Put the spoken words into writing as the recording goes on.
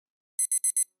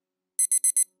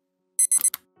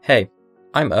Hey,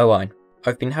 I'm Owen.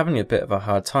 I've been having a bit of a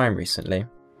hard time recently.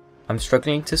 I'm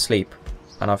struggling to sleep,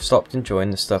 and I've stopped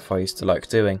enjoying the stuff I used to like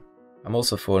doing. I'm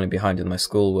also falling behind in my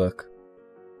schoolwork.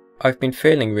 I've been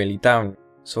feeling really down,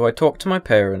 so I talked to my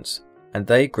parents, and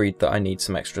they agreed that I need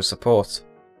some extra support,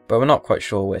 but we're not quite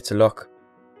sure where to look.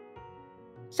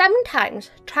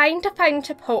 Sometimes trying to find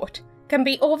support can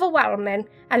be overwhelming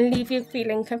and leave you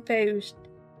feeling confused.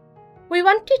 We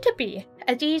want it to be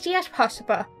as easy as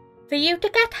possible for you to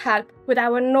get help with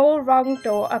our no wrong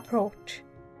door approach.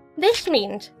 This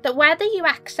means that whether you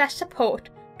access support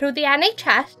through the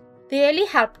NHS, the early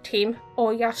help team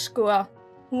or your school,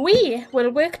 we will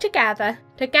work together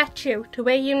to get you to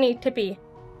where you need to be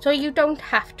so you don't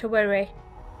have to worry.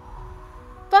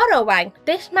 For Owen,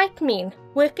 this might mean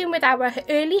working with our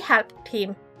early help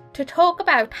team to talk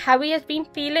about how he has been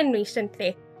feeling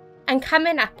recently and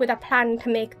coming up with a plan to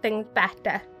make things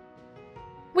better.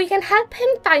 We can help him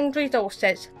find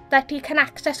resources that he can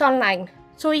access online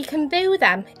so he can view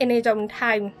them in his own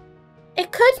time.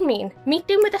 It could mean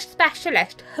meeting with a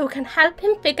specialist who can help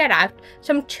him figure out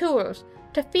some tools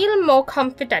to feel more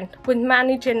confident with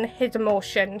managing his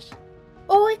emotions.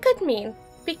 Or it could mean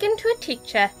speaking to a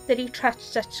teacher that he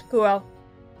trusts at school.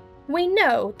 We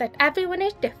know that everyone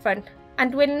is different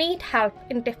and will need help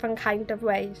in different kinds of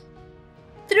ways.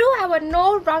 Through our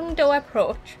no wrong door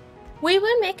approach, we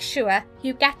will make sure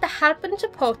you get the help and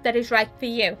support that is right for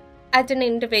you as an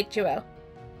individual.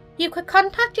 You could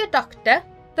contact your doctor,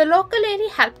 the local early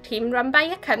help team run by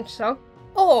your council,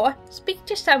 or speak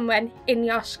to someone in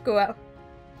your school.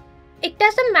 It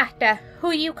doesn't matter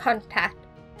who you contact,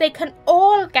 they can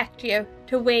all get you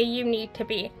to where you need to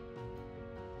be.